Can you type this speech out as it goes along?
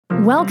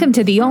Welcome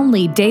to the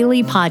only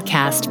daily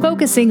podcast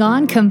focusing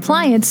on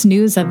compliance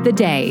news of the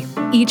day.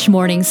 Each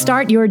morning,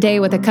 start your day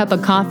with a cup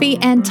of coffee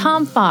and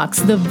Tom Fox,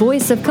 the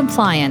voice of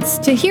compliance,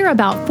 to hear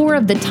about 4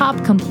 of the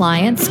top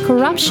compliance,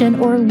 corruption,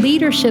 or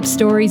leadership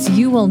stories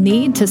you will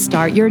need to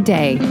start your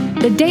day.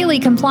 The Daily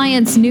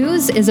Compliance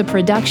News is a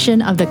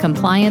production of the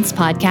Compliance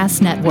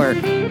Podcast Network.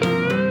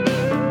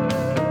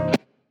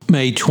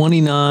 May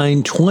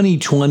 29,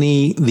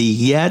 2020, the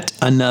yet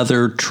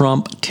another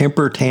Trump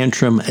temper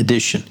tantrum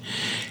edition.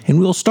 And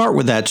we'll start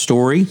with that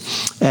story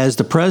as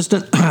the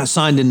president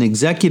signed an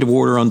executive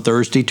order on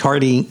Thursday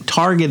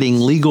targeting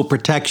legal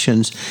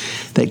protections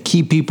that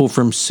keep people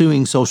from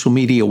suing social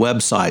media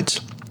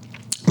websites.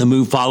 The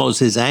move follows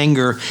his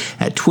anger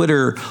at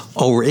Twitter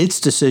over its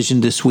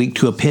decision this week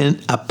to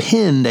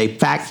append a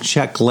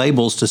fact-check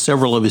labels to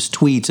several of his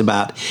tweets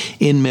about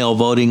in-mail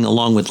voting,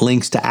 along with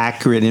links to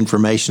accurate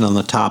information on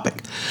the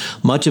topic.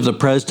 Much of the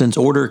president's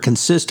order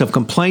consists of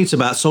complaints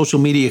about social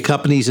media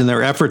companies and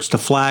their efforts to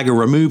flag or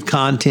remove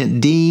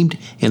content deemed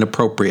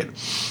inappropriate.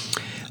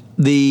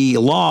 The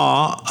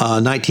law,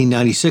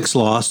 1996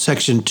 law,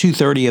 Section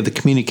 230 of the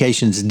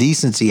Communications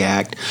Decency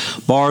Act,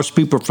 bars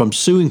people from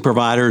suing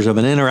providers of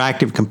an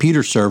interactive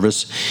computer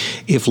service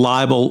if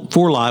liable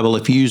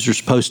if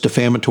users post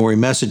defamatory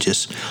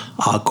messages.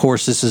 Of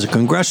course, this is a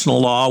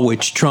congressional law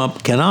which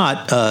Trump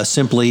cannot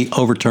simply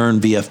overturn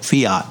via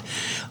fiat.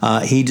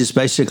 He just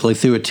basically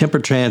threw a temper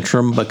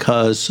tantrum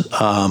because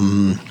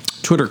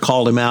Twitter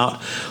called him out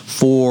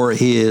for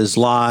his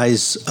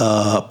lies,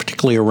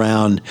 particularly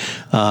around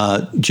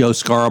Joe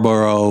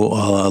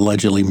Scarborough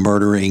allegedly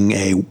murdering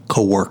a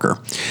coworker.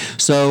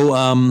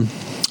 So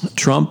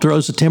Trump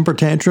throws a temper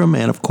tantrum,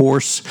 and of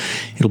course,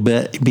 it'll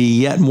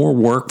be yet more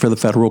work for the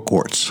federal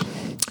courts.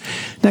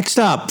 Next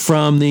up,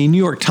 from the New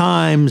York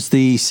Times,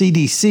 the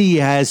CDC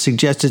has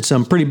suggested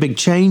some pretty big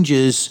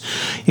changes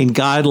in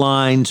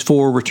guidelines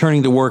for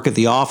returning to work at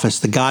the office.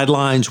 The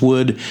guidelines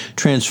would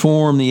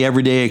transform the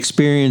everyday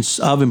experience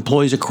of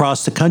employees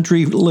across the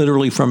country,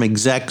 literally from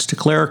execs to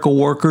clerical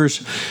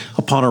workers.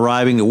 Upon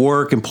arriving at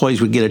work,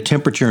 employees would get a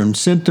temperature and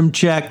symptom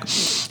check.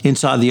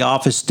 Inside the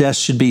office,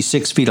 desks should be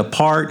 6 feet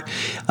apart.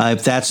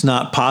 If that's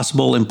not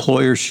possible,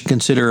 employers should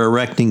consider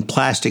erecting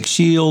plastic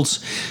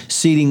shields.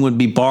 Seating would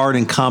be barred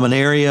in common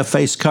areas.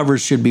 Face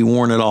covers should be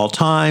worn at all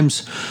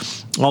times.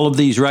 All of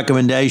these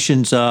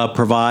recommendations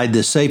provide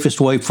the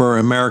safest way for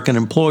American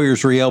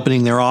employers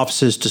reopening their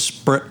offices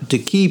to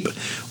keep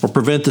or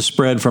prevent the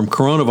spread from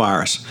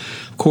coronavirus.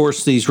 Of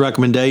course, these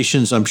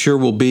recommendations, I'm sure,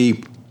 will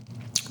be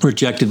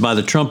rejected by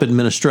the Trump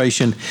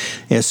administration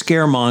as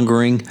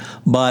scaremongering,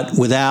 but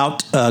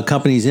without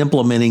companies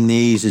implementing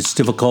these, it's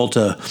difficult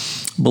to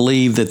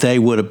believe that they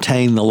would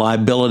obtain the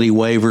liability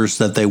waivers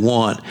that they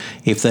want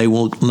if they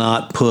will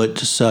not put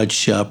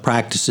such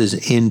practices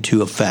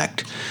into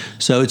effect.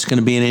 So it's going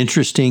to be an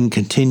interesting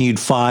continued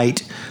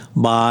fight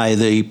by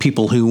the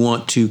people who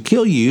want to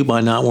kill you by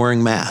not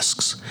wearing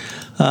masks.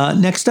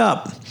 Next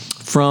up,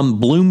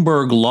 from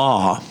Bloomberg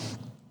Law,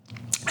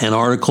 an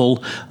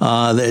article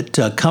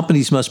that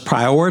companies must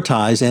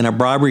prioritize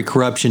anti-bribery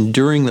corruption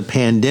during the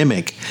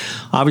pandemic.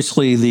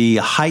 Obviously, the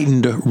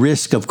heightened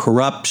risk of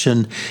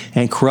corruption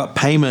and corrupt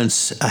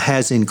payments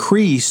has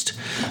increased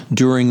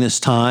during this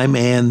time,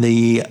 and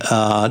the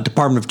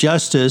Department of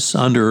Justice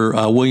under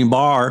William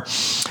Barr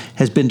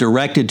has been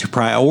directed to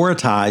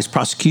prioritize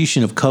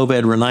prosecution of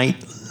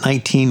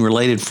COVID-19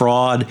 related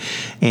fraud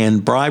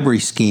and bribery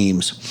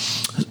schemes.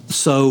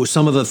 So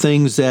some of the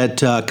things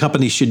that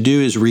companies should do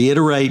is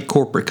reiterate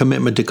corporate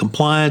commitment to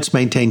compliance,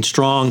 maintain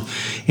strong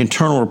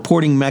internal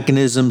reporting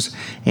mechanisms,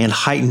 and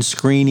heighten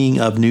screening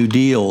of new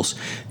deals.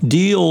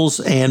 Deals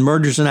and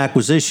mergers and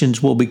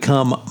acquisitions will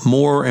become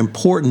more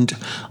important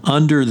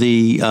under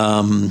the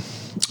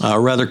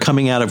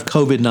coming out of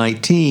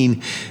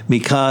COVID-19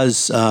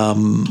 because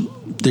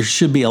there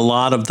should be a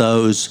lot of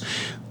those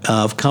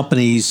of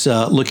companies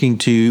looking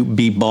to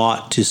be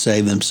bought to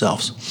save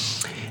themselves.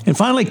 And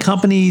finally,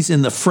 companies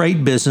in the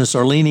freight business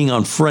are leaning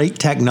on freight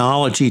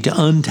technology to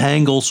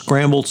untangle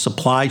scrambled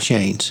supply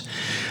chains.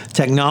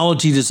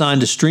 Technology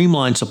designed to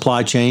streamline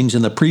supply chains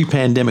in the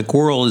pre-pandemic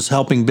world is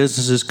helping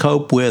businesses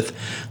cope with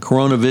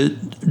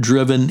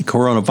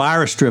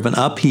coronavirus-driven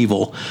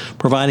upheaval,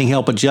 providing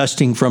help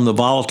adjusting from the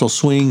volatile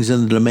swings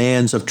in the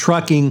demands of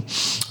trucking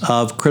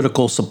of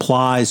critical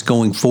supplies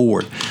going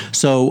forward.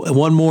 So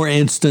one more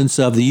instance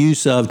of the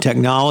use of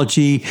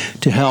technology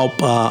to help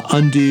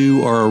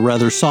undo or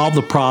rather solve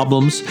the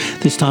problems,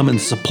 this time in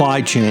the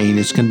supply chain.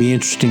 It's going to be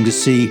interesting to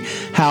see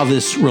how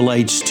this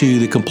relates to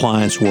the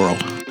compliance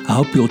world. I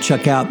hope you'll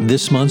check out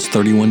this month's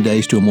 31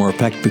 Days to a More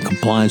Effective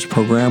Compliance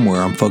program,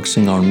 where I'm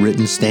focusing on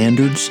written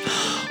standards.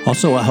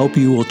 Also, I hope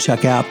you will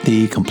check out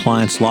the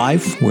Compliance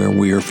Life, where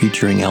we are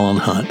featuring Ellen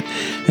Hunt.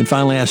 And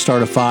finally, I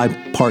start a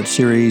 5-part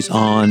series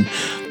on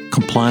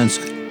compliance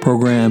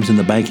programs in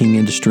the banking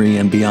industry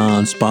and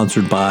beyond,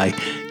 sponsored by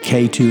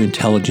K2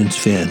 Intelligence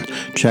Fin.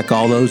 Check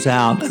all those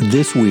out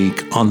this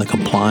week on the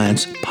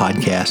Compliance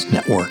Podcast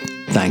Network.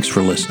 Thanks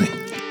for listening.